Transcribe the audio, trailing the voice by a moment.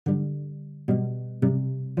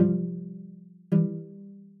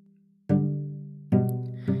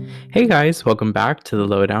Hey guys, welcome back to the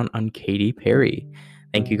Lowdown on Katy Perry.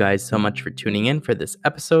 Thank you guys so much for tuning in for this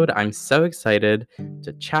episode. I'm so excited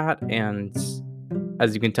to chat, and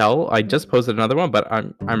as you can tell, I just posted another one, but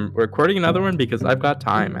I'm recording another one because I've got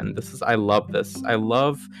time, and I love this. I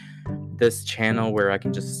love this channel where I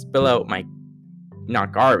can just spill out my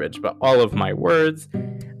not garbage, but all of my words.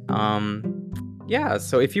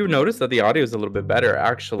 So if you notice that the audio is a little bit better,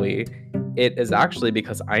 actually, it is actually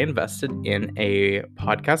because I invested in a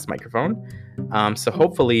podcast microphone. So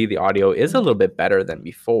hopefully the audio is a little bit better than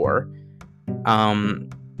before.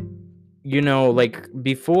 Like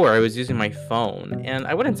before I was using my phone, and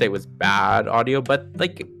I wouldn't say it was bad audio, but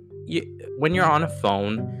when you're on a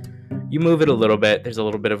phone, you move it a little bit, there's a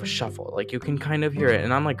little bit of a shuffle. Like you can kind of hear it,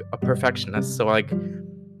 and I'm like a perfectionist, so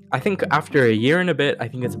I think after a year and a bit, I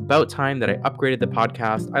think it's about time that I upgraded the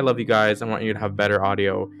podcast. I love you guys. I want you to have better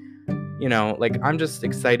audio. I'm just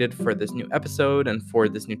excited for this new episode and for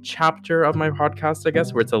this new chapter of my podcast, I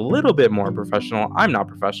guess, where it's a little bit more professional. I'm not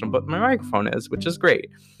professional, but my microphone is, which is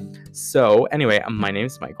great. So anyway, my name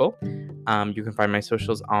is Michael. You can find my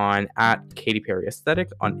socials on @Katy Perry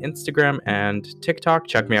Aesthetic on Instagram and TikTok.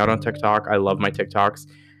 Check me out on TikTok. I love my TikToks.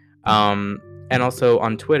 And also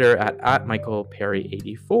on Twitter at Michael Perry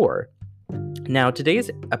 84. Now, today's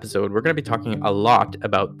episode, we're going to be talking a lot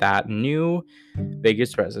about that new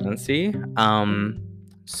Vegas residency.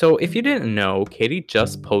 So if you didn't know, Katy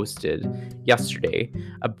just posted yesterday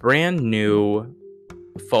a brand new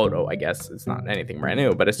photo. I guess it's not anything brand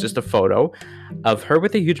new, but it's just a photo of her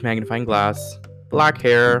with a huge magnifying glass, black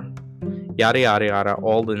hair, yada, yada, yada,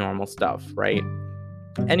 all the normal stuff, right?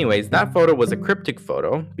 Anyways, that photo was a cryptic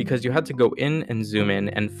photo because you had to go in and zoom in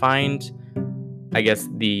and find, I guess,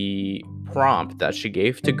 the prompt that she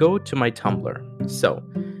gave to go to my Tumblr. So,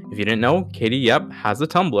 if you didn't know, Katy, has a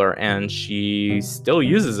Tumblr, and she still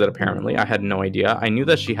uses it apparently. I had no idea. I knew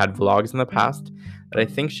that she had vlogs in the past that I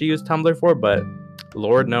think she used Tumblr for, but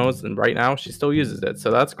Lord knows, and right now she still uses it,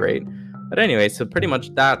 so that's great. But anyway, so pretty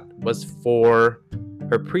much that was for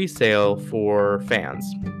her pre-sale for fans.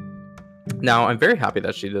 Now, I'm very happy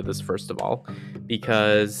that she did this, first of all,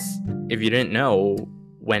 because if you didn't know,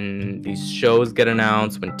 when these shows get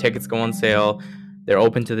announced, when tickets go on sale, they're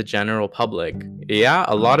open to the general public. Yeah,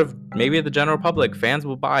 a lot of maybe the general public fans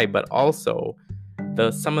will buy, but also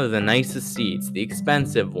some of the nicest seats, the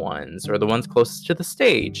expensive ones, or the ones closest to the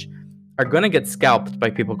stage, are going to get scalped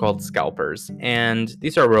by people called scalpers. And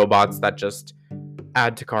these are robots that just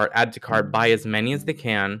add to cart, buy as many as they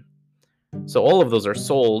can. So all of those are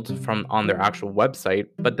sold from on their actual website,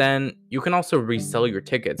 but then you can also resell your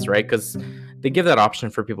tickets, right? Because they give that option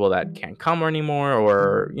for people that can't come anymore,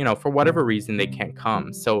 or, for whatever reason they can't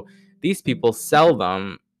come. So these people sell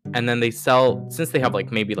them, and then they sell, since they have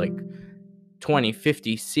maybe 20,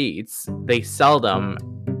 50 seats, they sell them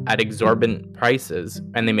at exorbitant prices,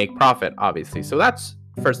 and they make profit, obviously. So that's,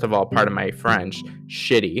 first of all, part of my French,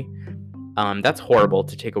 shitty. That's horrible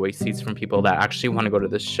to take away seats from people that actually want to go to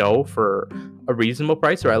this show for a reasonable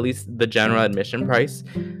price, or at least the general admission price.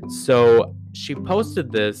 So she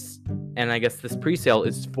posted this, and I guess this pre-sale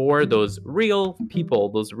is for those real people,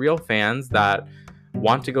 those real fans that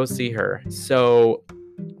want to go see her. So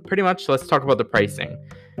pretty much, let's talk about the pricing.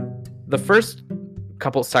 The first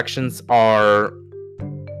couple sections are...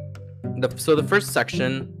 the first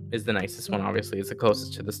section is the nicest one, obviously. It's the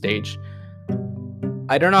closest to the stage.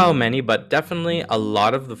 I don't know how many, but definitely a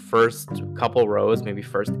lot of the first couple rows, maybe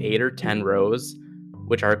first 8 or 10 rows,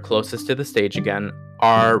 which are closest to the stage again,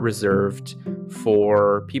 are reserved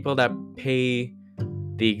for people that pay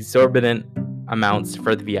the exorbitant amounts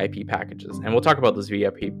for the VIP packages. And we'll talk about those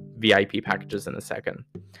VIP packages in a second.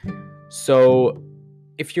 So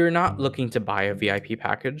if you're not looking to buy a VIP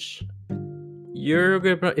package, you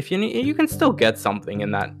can still get something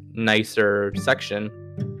in that nicer section.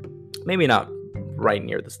 Maybe not right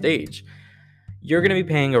near the stage. You're going to be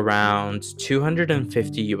paying around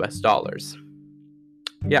 $250.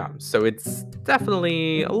 Yeah, so it's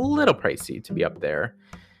definitely a little pricey to be up there.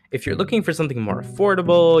 If you're looking for something more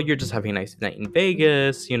affordable, you're just having a nice night in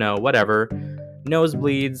Vegas, whatever,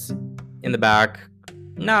 nosebleeds in the back,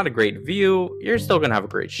 not a great view, you're still going to have a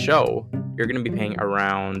great show. You're going to be paying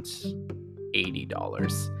around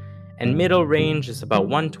 $80. And middle range is about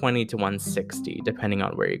 $120 to $160, depending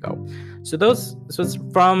on where you go. So it's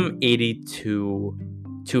from $80 to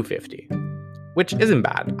 $250, which isn't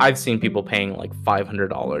bad. I've seen people paying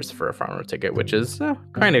 $500 for a front row ticket, which is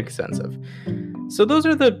kind of expensive. So those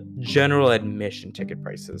are the general admission ticket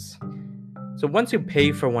prices. So once you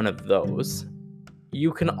pay for one of those,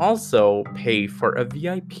 you can also pay for a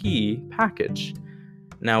VIP package.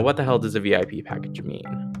 Now, what the hell does a VIP package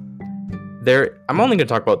mean? I'm only going to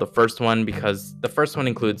talk about the first one because the first one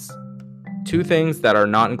includes 2 things that are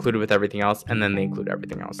not included with everything else, and then they include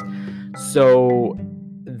everything else. So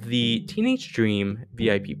the Teenage Dream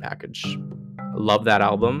VIP package. Love that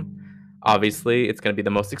album. Obviously, it's going to be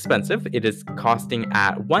the most expensive. It is costing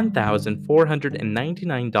at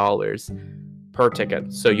 $1,499 per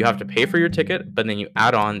ticket. So you have to pay for your ticket, but then you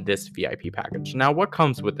add on this VIP package. Now, what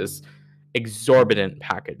comes with this exorbitant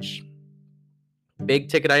package? Big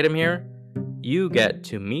ticket item here. You get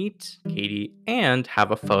to meet Katy and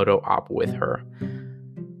have a photo op with her.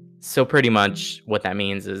 So pretty much what that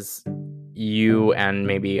means is you and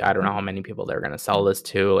maybe, I don't know how many people they're going to sell this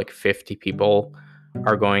to, like 50 people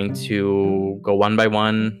are going to go one by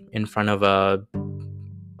one in front of a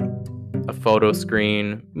photo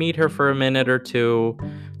screen, meet her for a minute or two,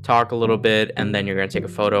 talk a little bit, and then you're going to take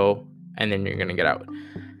a photo, and then you're going to get out.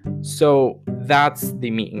 So that's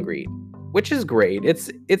the meet and greet, which is great. It's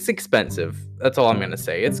expensive. That's all I'm going to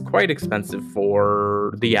say. It's quite expensive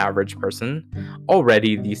for the average person.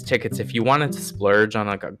 Already, these tickets, if you wanted to splurge on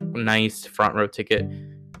like a nice front row ticket,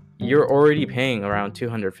 you're already paying around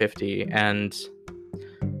 $250, and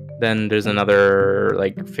then there's another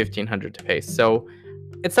like $1,500 to pay. So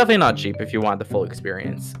it's definitely not cheap if you want the full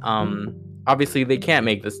experience. Obviously they can't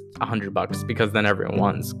make this $100 because then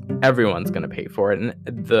everyone's going to pay for it, and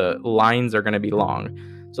the lines are going to be long.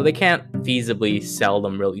 So they can't feasibly sell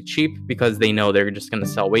them really cheap because they know they're just going to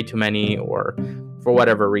sell way too many, or for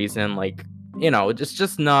whatever reason, like, it's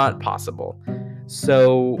just not possible.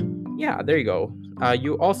 So yeah, there you go.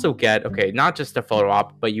 You also get, not just a photo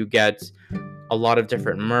op, but you get a lot of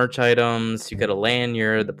different merch items. You get a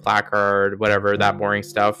lanyard, the placard, whatever, that boring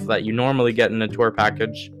stuff that you normally get in a tour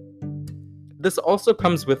package. This also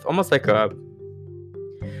comes with almost like a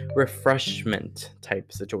refreshment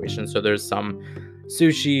type situation. So there's some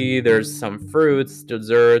sushi, there's some fruits,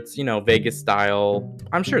 desserts, Vegas style.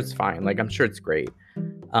 I'm sure it's fine. Like, I'm sure it's great.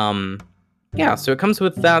 So it comes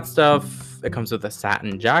with that stuff. It comes with a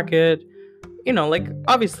satin jacket.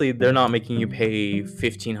 Obviously they're not making you pay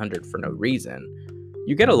 $1,500 for no reason.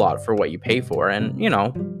 You get a lot for what you pay for, and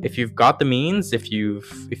if you've got the means, if you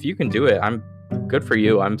can do it, I'm good for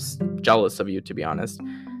you. I'm jealous of you, to be honest.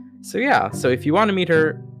 So if you want to meet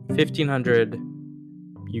her, $1,500,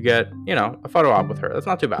 you get a photo op with her. That's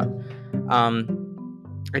not too bad.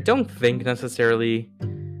 I don't think necessarily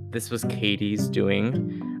this was Katy's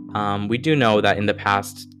doing. We do know that in the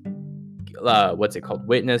past,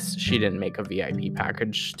 Witness, she didn't make a VIP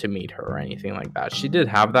package to meet her or anything like that. She did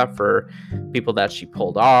have that for people that she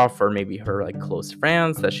pulled off, or maybe her like close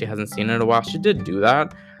friends that she hasn't seen in a while. She did do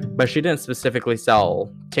that, but she didn't specifically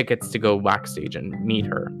sell tickets to go backstage and meet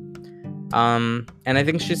her. And I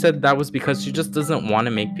think she said that was because she just doesn't want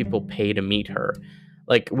to make people pay to meet her.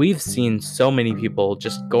 Like, we've seen so many people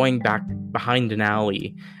just going back behind an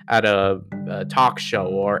alley at a talk show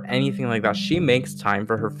or anything like that. She makes time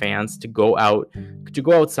for her fans to go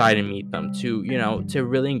outside and meet them, to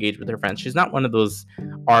really engage with her fans. She's not one of those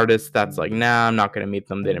artists that's like, nah, I'm not going to meet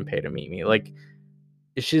them. They didn't pay to meet me. Like,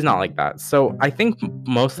 she's not like that. So I think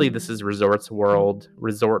mostly this is Resort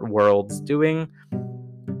World's doing.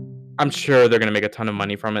 I'm sure they're going to make a ton of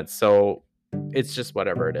money from it. So it's just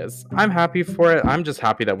whatever it is. I'm happy for it. I'm just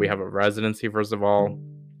happy that we have a residency, first of all.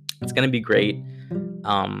 It's going to be great.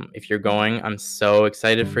 If you're going, I'm so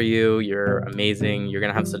excited for you. You're amazing. You're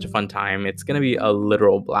going to have such a fun time. It's going to be a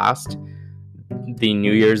literal blast. The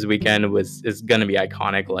New Year's weekend is going to be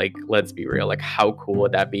iconic. Like, let's be real. Like, how cool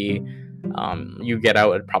would that be? You get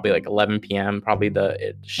out at probably like 11 p.m. Probably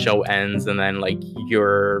the show ends, and then like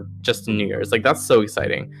you're just in New Year's. Like, that's so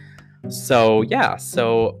exciting. So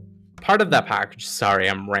part of that package, sorry,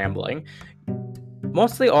 I'm rambling.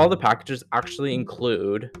 Mostly all the packages actually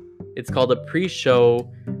include, it's called a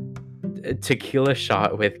pre-show tequila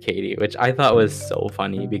shot with Katy, which I thought was so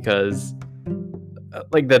funny because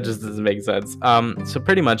like that just doesn't make sense. So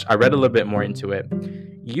pretty much I read a little bit more into it.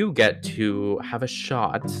 You get to have a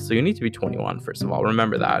shot. So you need to be 21, first of all.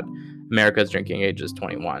 Remember that. America's drinking age is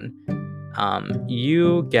 21.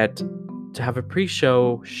 You get to have a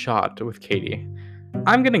pre-show shot with Katy.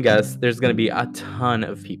 I'm going to guess there's going to be a ton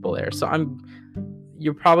of people there. So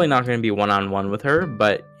you're probably not going to be one-on-one with her,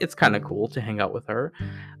 but it's kind of cool to hang out with her.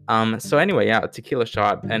 So anyway, a tequila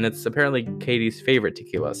shot, and it's apparently Katy's favorite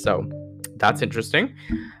tequila. So that's interesting.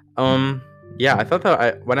 I thought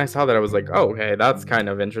that when I saw that, I was like, oh, okay, that's kind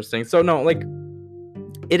of interesting. So no, like,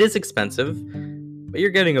 it is expensive, but you're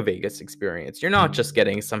getting a Vegas experience. You're not just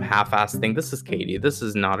getting some half-assed thing. This is Katy. This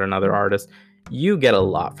is not another artist. You get a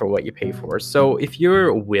lot for what you pay for. So if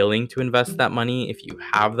you're willing to invest that money, if you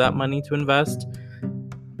have that money to invest,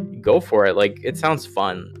 go for it. Like, it sounds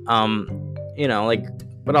fun.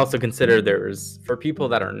 but also consider there's, for people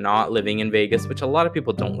that are not living in Vegas, which a lot of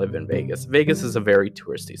people don't live in Vegas. Vegas is a very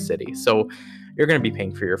touristy city. So you're going to be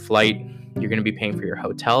paying for your flight. You're going to be paying for your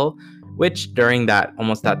hotel, which during that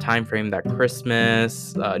time frame, that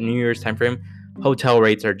Christmas, New Year's time frame, hotel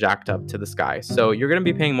rates are jacked up to the sky. So you're going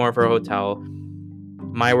to be paying more for a hotel.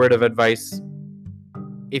 My word of advice,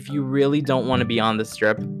 if you really don't want to be on the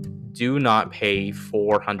Strip, do not pay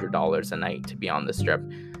 $400 a night to be on the Strip.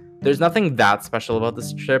 There's nothing that special about the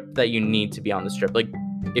Strip that you need to be on the Strip. Like,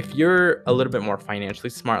 if you're a little bit more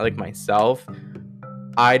financially smart like myself,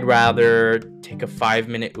 I'd rather take a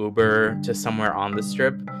 5-minute Uber to somewhere on the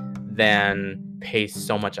Strip than pay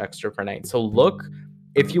so much extra per night. So look,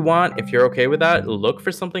 if you're okay with that, look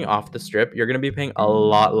for something off the Strip. You're going to be paying a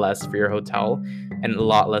lot less for your hotel and a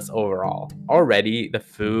lot less overall. Already, the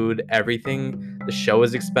food, everything, the show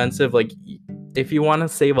is expensive. Like, if you want to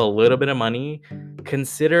save a little bit of money,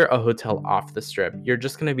 consider a hotel off the Strip. You're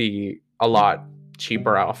just going to be a lot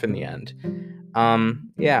cheaper off in the end.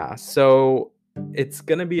 So it's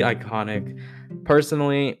going to be iconic.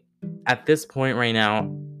 Personally, at this point right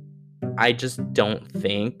now, I just don't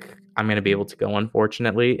think I'm going to be able to go,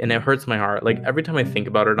 unfortunately. And it hurts my heart. Like, every time I think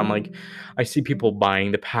about it, I'm like, I see people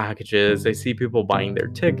buying the packages. I see people buying their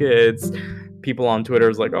tickets. People on Twitter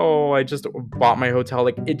is like, oh, I just bought my hotel.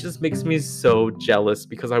 Like, it just makes me so jealous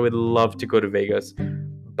because I would love to go to Vegas.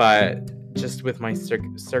 But just with my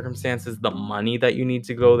circumstances, the money that you need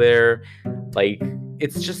to go there, like,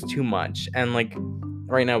 it's just too much. And like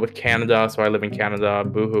right now with Canada, so I live in Canada,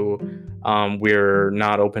 boohoo, we're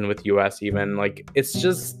not open with US even. Like, it's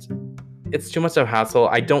too much of a hassle.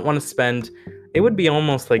 I don't want to spend, it would be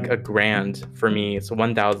almost like $1,000 for me. It's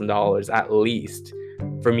 $1,000 at least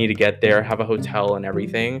for me to get there, have a hotel and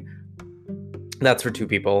everything. That's for 2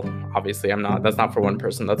 people. Obviously, that's not for 1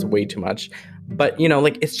 person. That's way too much. But,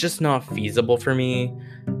 it's just not feasible for me.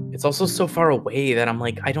 It's also so far away that I'm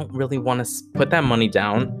like, I don't really want to put that money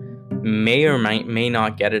down. May or may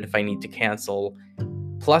not get it if I need to cancel.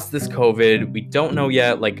 Plus this COVID, we don't know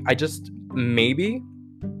yet. Like, maybe,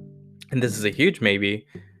 and this is a huge maybe,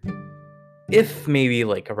 if maybe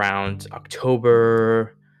like around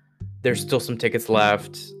October, there's still some tickets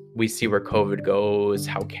left. We see where COVID goes,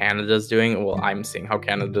 how Canada's doing. Well, I'm seeing how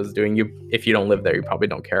Canada's doing. If you don't live there, you probably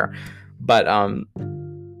don't care. But,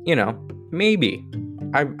 maybe.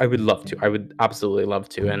 I would love to. I would absolutely love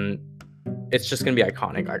to. And it's just going to be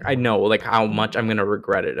iconic. I know, like, how much I'm going to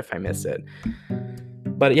regret it if I miss it.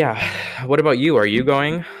 But yeah, what about you? Are you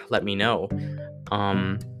going? Let me know.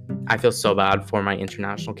 I feel so bad for my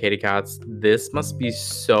international Katy Cats. This must be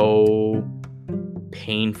so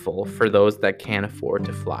painful for those that can't afford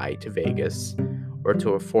to fly to Vegas or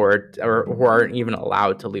to afford, or who aren't even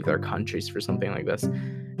allowed to leave their countries for something like this.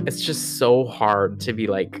 It's just so hard to be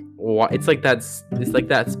like, what? It's like that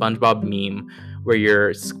SpongeBob meme where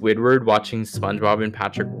you're Squidward watching SpongeBob and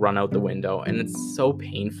Patrick run out the window, and it's so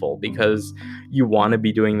painful because you want to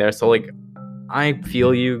be doing there. So like, I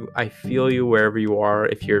feel you wherever you are.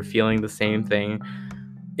 If you're feeling the same thing,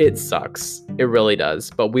 it sucks. It really does.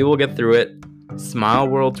 But we will get through it. Smile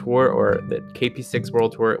World Tour, or the KP6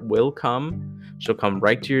 World Tour, will come. She'll come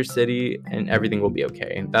right to your city and everything will be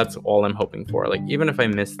okay. That's all I'm hoping for. Like, even if I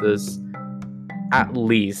miss this, at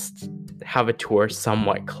least have a tour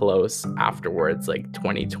somewhat close afterwards, like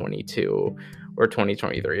 2022 or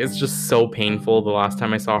 2023. It's just so painful. The last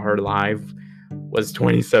time I saw her live was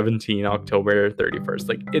 2017, October 31st.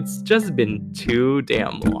 Like, it's just been too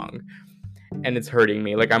damn long. And it's hurting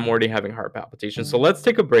me. Like, I'm already having heart palpitations. So let's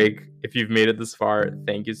take a break. If you've made it this far,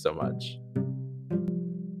 thank you so much.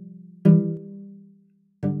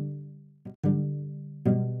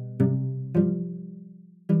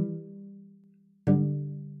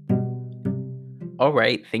 All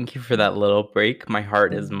right, thank you for that little break. My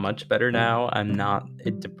heart is much better now. I'm not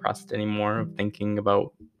depressed anymore, thinking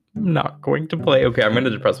about not going to play. Okay, I'm going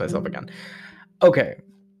to depress myself again. Okay,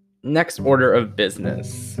 next order of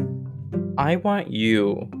business. I want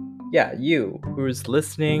you who's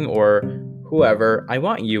listening, or whoever, I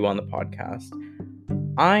want you on the podcast.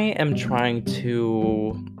 I am trying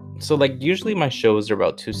to, so like, usually my shows are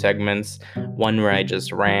about 2 segments, one where I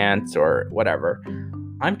just rant or whatever.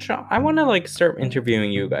 I want to like start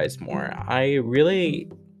interviewing you guys more. I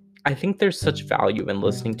think there's such value in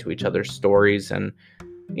listening to each other's stories, and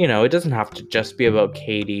it doesn't have to just be about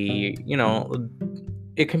Katy.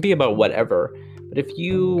 It can be about whatever. But if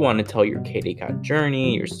you want to tell your Katy Cat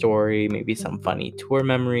journey, your story, maybe some funny tour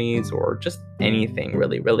memories, or just anything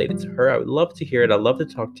really related to her, I would love to hear it. I'd love to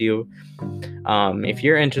talk to you. If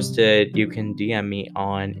you're interested, you can DM me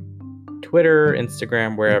on Twitter,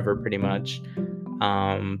 Instagram, wherever, pretty much.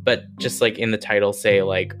 But just like in the title say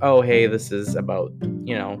like, oh hey, this is about,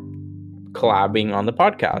 collabing on the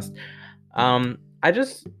podcast.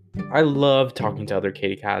 I love talking to other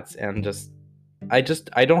kitty cats, and I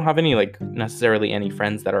don't have any like necessarily any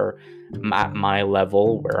friends that are at my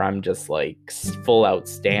level where I'm just like full out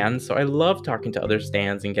stans. So I love talking to other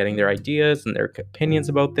stans and getting their ideas and their opinions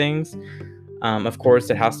about things. Of course,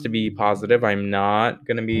 it has to be positive. I'm not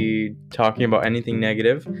gonna be talking about anything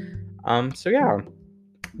negative. So yeah,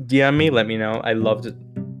 DM me, let me know. I love to.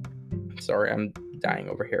 Sorry, I'm dying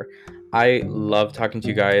over here. I love talking to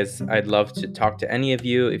you guys. I'd love to talk to any of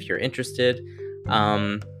you if you're interested.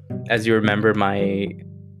 As you remember,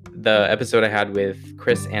 the episode I had with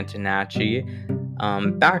Chris Antonacci,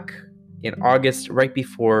 back in August, right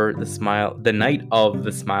before the night of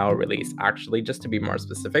the Smile release, actually, just to be more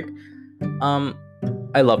specific.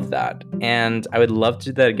 I loved that, and I would love to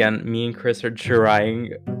do that again. Me and Chris are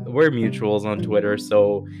trying. We're mutuals on Twitter,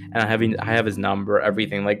 so, and I have his number,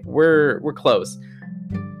 everything. Like we're close,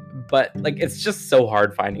 but like it's just so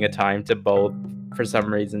hard finding a time to both, for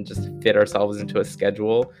some reason, just fit ourselves into a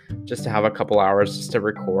schedule, just to have a couple hours just to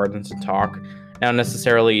record and to talk. Now,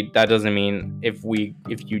 necessarily, that doesn't mean if you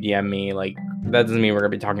DM me, like that doesn't mean we're gonna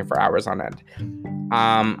be talking for hours on end.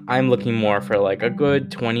 I'm looking more for like a good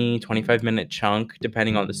 20-25 minute chunk,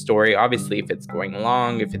 depending on the story. Obviously, if it's going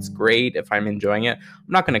long, if it's great, if I'm enjoying it, I'm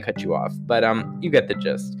not going to cut you off, but you get the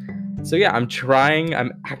gist. So yeah, I'm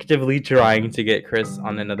actively trying to get Chris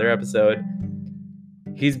on another episode.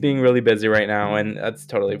 He's being really busy right now, and that's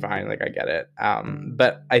totally fine. Like, I get it.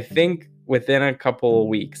 But I think within a couple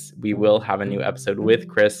weeks, we will have a new episode with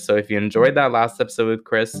Chris. So if you enjoyed that last episode with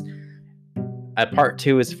Chris, a part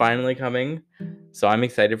 2 is finally coming. So I'm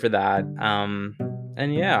excited for that.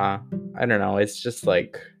 And yeah, I don't know. It's just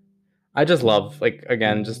like, I just love, like,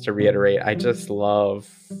 again, just to reiterate, I just love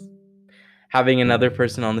having another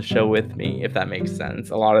person on the show with me, if that makes sense.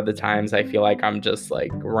 A lot of the times I feel like I'm just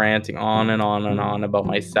like ranting on and on and on about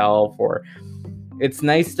myself, or it's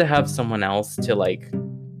nice to have someone else to like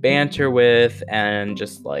banter with and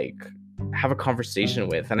just like have a conversation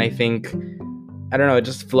with. And I think, I don't know, it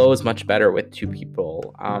just flows much better with two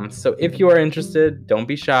people. So if you are interested, don't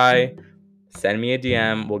be shy. Send me a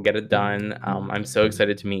DM. We'll get it done. I'm so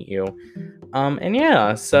excited to meet you. And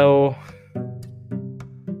yeah, so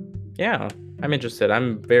yeah, I'm interested.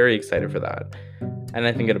 I'm very excited for that. And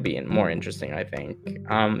I think it'll be more interesting, I think.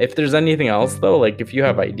 If there's anything else, though, like if you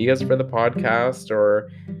have ideas for the podcast, or,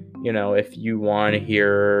 if you want to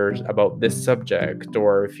hear about this subject,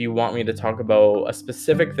 or if you want me to talk about a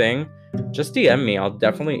specific thing, just DM me. I'll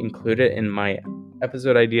definitely include it in my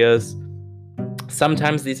episode ideas.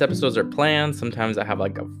 Sometimes these episodes are planned. Sometimes I have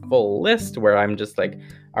like a full list where I'm just like,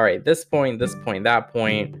 all right, this point, that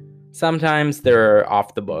point. Sometimes they're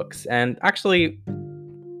off the books. And actually,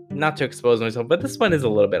 not to expose myself, but this one is a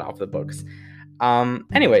little bit off the books.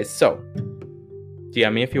 Anyways, so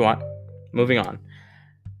DM me if you want. Moving on.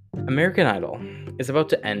 American Idol is about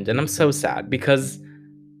to end, and I'm so sad because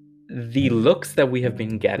the looks that we have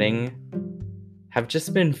been getting have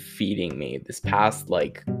just been feeding me this past,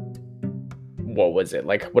 like, what was it?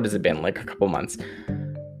 Like, what has it been? Like a couple months.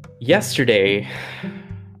 Yesterday's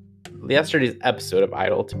episode of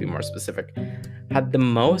Idol, to be more specific, had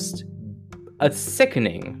a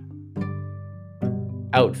sickening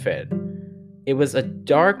outfit. It was a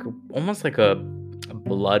dark, almost like a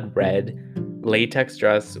blood red latex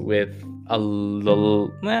dress with a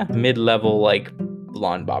little mid-level like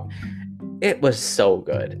blonde bob. It was so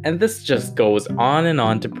good. And this just goes on and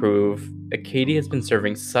on to prove that Katy has been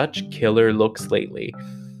serving such killer looks lately.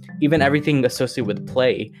 Even everything associated with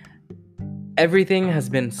play. Everything has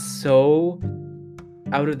been so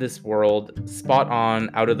out of this world, spot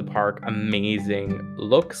on, out of the park, amazing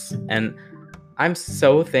looks. And I'm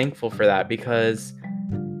so thankful for that because,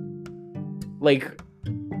 like,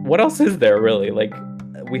 what else is there really? Like,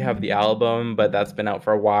 we have the album, but that's been out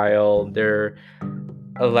for a while. They're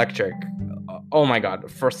Electric. Oh my god.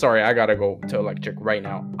 I gotta go to Electric right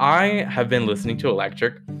now. I have been listening to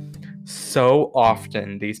Electric so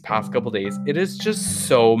often these past couple days. It is just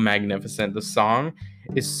so magnificent. The song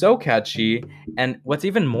is so catchy, and what's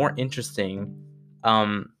even more interesting,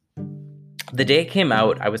 the day it came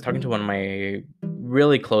out, I was talking to one of my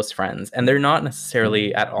really close friends, and they're not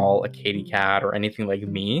necessarily at all a Katy cat or anything like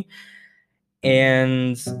me.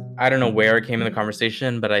 And I don't know where it came in the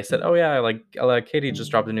conversation, but I said, oh yeah, like Katy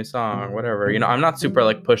just dropped a new song, whatever. I'm not super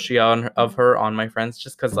like pushy of her on my friends,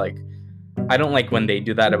 just because like I don't like when they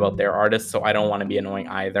do that about their artists, so I don't want to be annoying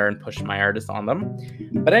either and push my artist on them.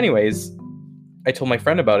 But anyways, I told my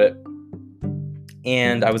friend about it,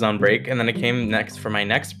 and I was on break, and then I came next for my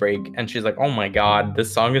next break, and she's like, oh my god,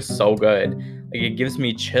 this song is so good. Like, it gives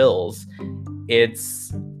me chills.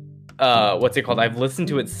 It's what's it called? I've listened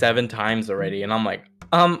to it 7 times already, and I'm like,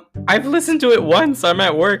 I've listened to it once. I'm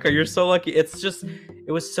at work. You're so lucky.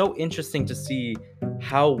 It was so interesting to see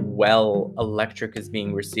how well Electric is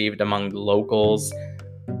being received among the locals.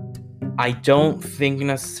 I don't think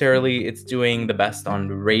necessarily it's doing the best on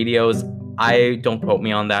radios. Don't quote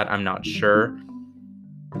me on that. I'm not sure.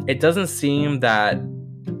 It doesn't seem that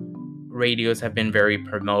radios have been very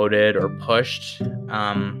promoted or pushed,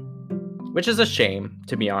 which is a shame,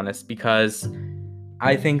 to be honest, because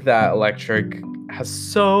I think that Electric has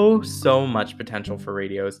so much potential for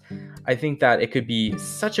radios. I think that it could be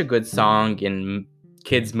such a good song in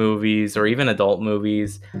kids movies or even adult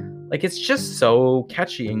movies. Like, it's just so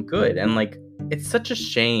catchy and good, and like, it's such a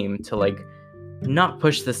shame to like not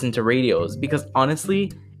push this into radios, because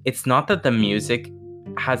honestly, it's not that the music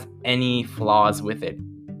has any flaws with it,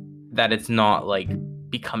 that it's not like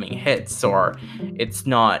becoming hits, or it's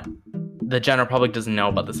not the general public doesn't know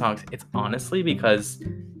about the songs. It's honestly because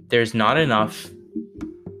there's not enough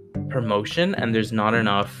promotion, and there's not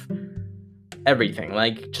enough everything,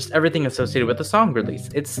 like just everything associated with the song release.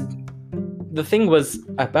 The thing was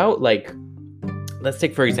about, like, let's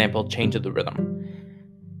take for example Change of the Rhythm.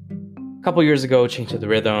 A couple years ago, Change of the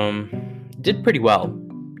Rhythm did pretty well,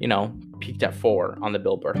 peaked at 4 on the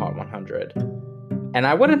Billboard Hot 100. And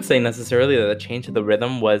I wouldn't say necessarily that Change of the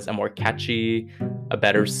Rhythm was a more catchy, a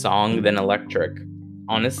better song than Electric.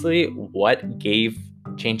 Honestly, what gave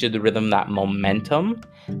Change of the Rhythm that momentum,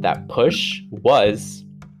 that push, was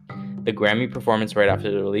the Grammy performance right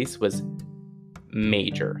after the release was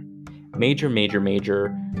major.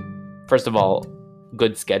 First of all,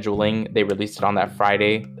 good scheduling. They released it on that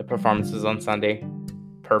Friday. The performance was on Sunday.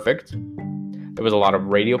 Perfect. There was a lot of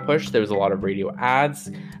radio push. There was a lot of radio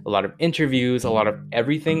ads, a lot of interviews, a lot of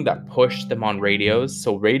everything that pushed them on radios.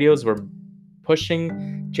 So radios were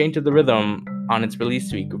pushing Change of the Rhythm on its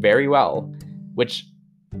release week very well, which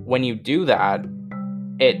when you do that,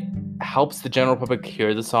 it helps the general public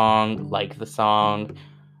hear the song, like the song,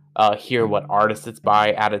 hear what artist it's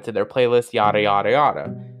by, add it to their playlist, yada, yada,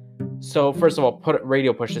 yada. So first of all,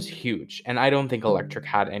 radio push is huge. And I don't think Electric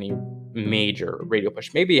had any major radio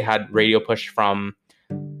push. Maybe it had radio push from,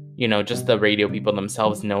 just the radio people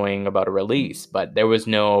themselves knowing about a release, but there was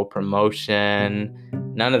no promotion,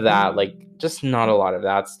 none of that, like just not a lot of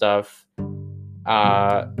that stuff.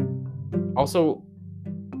 Also,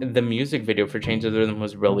 the music video for Change of the Rhythm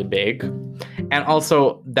was really big. And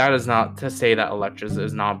also, that is not to say that Electric's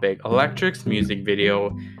is not big. Electric's music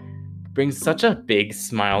video brings such a big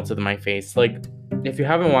smile to my face. Like, if you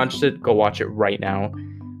haven't watched it, go watch it right now.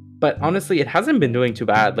 But honestly, it hasn't been doing too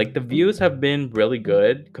bad. Like, the views have been really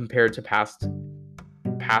good compared to past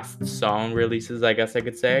song releases, I guess I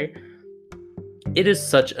could say. It is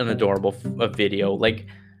such an adorable video. Like,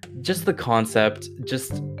 just the concept,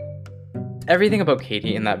 just everything about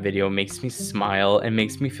Katy in that video makes me smile and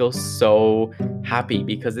makes me feel so happy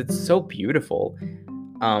because it's so beautiful.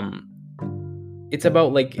 It's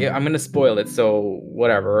about, like, I'm gonna spoil it, so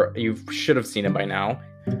whatever, you should have seen it by now.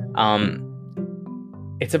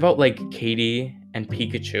 It's about, like, Katy and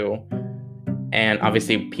Pikachu, and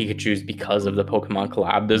obviously Pikachu's because of the Pokemon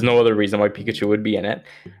collab. There's no other reason why Pikachu would be in it.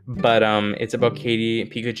 But it's about Katy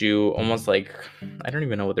and Pikachu almost like, I don't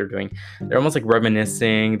even know what they're doing. They're almost like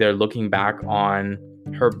reminiscing. They're looking back on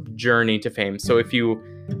her journey to fame. So if you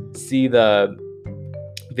see the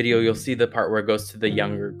video, you'll see the part where it goes to the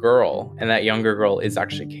younger girl, and that younger girl is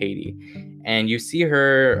actually Katy. And you see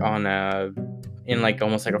her in like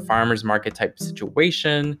almost like a farmer's market type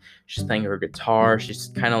situation. She's playing her guitar.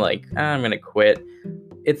 She's kind of like, I'm gonna quit.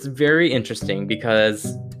 It's very interesting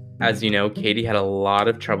because, as you know, Katy had a lot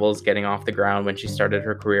of troubles getting off the ground when she started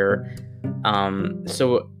her career.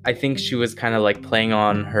 So I think she was kind of like playing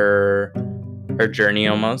on her journey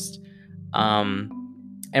almost.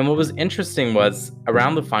 And what was interesting was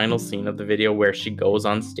around the final scene of the video where she goes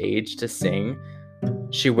on stage to sing,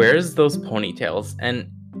 she wears those ponytails. And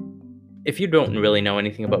if you don't really know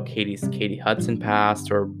anything about Katy's Katy Hudson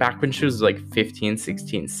past, or back when she was like 15,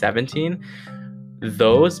 16, 17,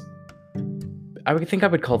 those, I would think I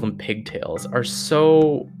would call them pigtails,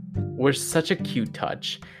 were such a cute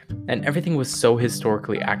touch. And everything was so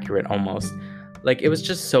historically accurate almost. Like, it was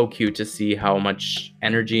just so cute to see how much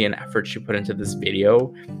energy and effort she put into this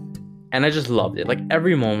video. And I just loved it. Like,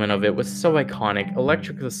 every moment of it was so iconic.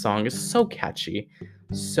 Electric, the song, is so catchy,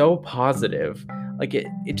 so positive. Like, it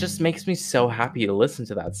just makes me so happy to listen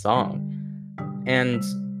to that song. And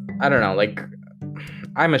I don't know, like,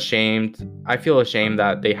 I'm ashamed. I feel ashamed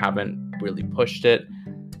that they haven't really pushed it.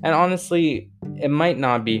 And honestly, it might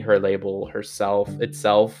not be her label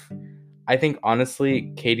itself. I think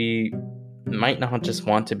honestly, Katy might not just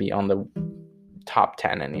want to be on the top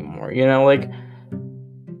 10 anymore. Like,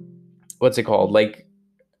 what's it called? Like,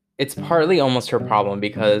 it's partly almost her problem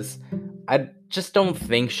because I just don't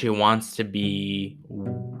think she wants to be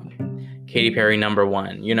Katy Perry number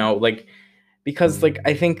one, like, because like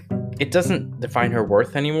I think it doesn't define her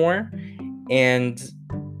worth anymore. And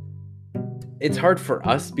it's hard for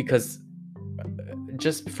us because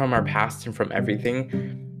just from our past and from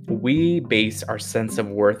everything, we base our sense of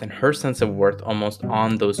worth and her sense of worth almost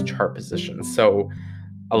on those chart positions. So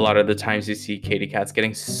a lot of the times you see Katy Cats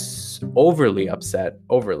getting overly upset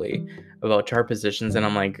about chart positions, and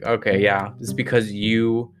I'm like, okay, yeah, it's because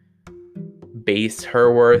you base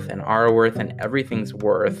her worth and our worth and everything's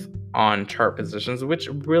worth on chart positions, which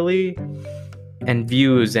really, and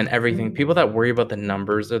views and everything, people that worry about the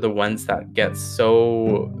numbers are the ones that get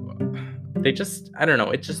so, I don't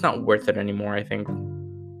know, it's just not worth it anymore. I think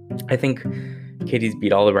Katy's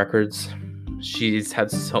beat all the records. She's had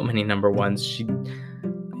so many number ones.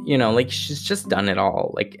 Like, she's just done it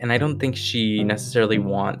all. Like, and I don't think she necessarily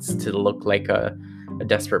wants to look like a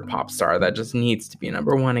desperate pop star that just needs to be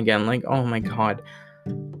number one again. Like, oh my God.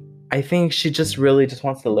 I think she just really just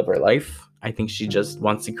wants to live her life. I think she just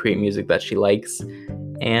wants to create music that she likes,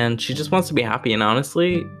 and she just wants to be happy. And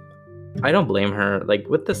honestly, I don't blame her. Like,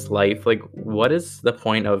 with this life, like, what is the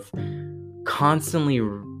point of constantly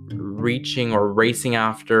reaching or racing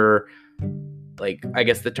after, like, I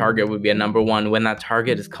guess the target would be a number one when that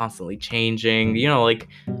target is constantly changing? Like,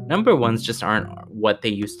 number ones just aren't what they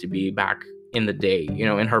used to be back in the day,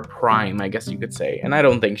 in her prime, I guess you could say. And I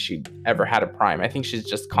don't think she ever had a prime. I think she's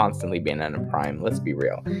just constantly been in a prime. Let's be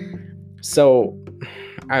real. So,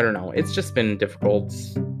 I don't know. It's just been difficult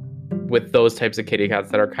with those types of Kitty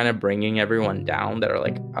Cats that are kind of bringing everyone down, that are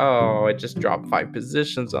like, oh, it just dropped 5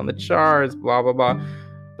 positions on the charts, blah, blah, blah.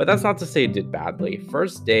 But that's not to say it did badly.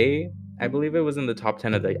 First day, I believe it was in the top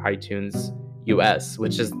 10 of the iTunes US,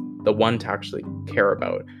 which is the one to actually care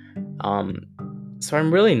about. So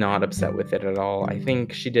I'm really not upset with it at all. I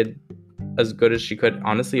think she did as good as she could.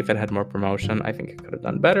 Honestly, if it had more promotion, I think it could have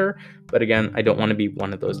done better. But again, I don't want to be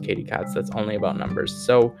one of those Katy Cats that's only about numbers.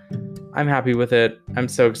 So I'm happy with it. I'm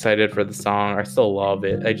so excited for the song. I still love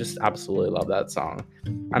it. I just absolutely love that song.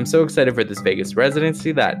 I'm so excited for this Vegas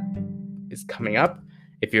residency that is coming up.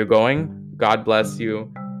 If you're going, God bless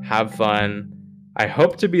you. Have fun. I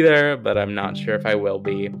hope to be there, but I'm not sure if I will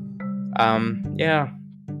be. Yeah,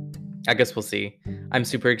 I guess we'll see. I'm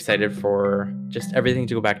super excited for just everything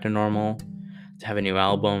to go back to normal, to have a new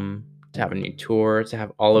album, to have a new tour, to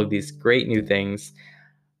have all of these great new things.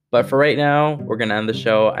 But for right now, we're going to end the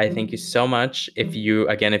show. I thank you so much. If you're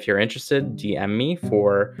interested, DM me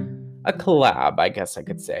for a collab, I guess I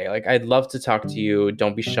could say. Like, I'd love to talk to you.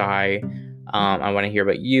 Don't be shy. I want to hear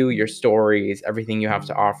about you, your stories, everything you have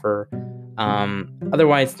to offer.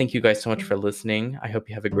 Otherwise, thank you guys so much for listening. I hope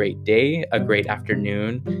you have a great day, a great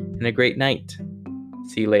afternoon, and a great night.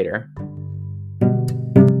 See you later.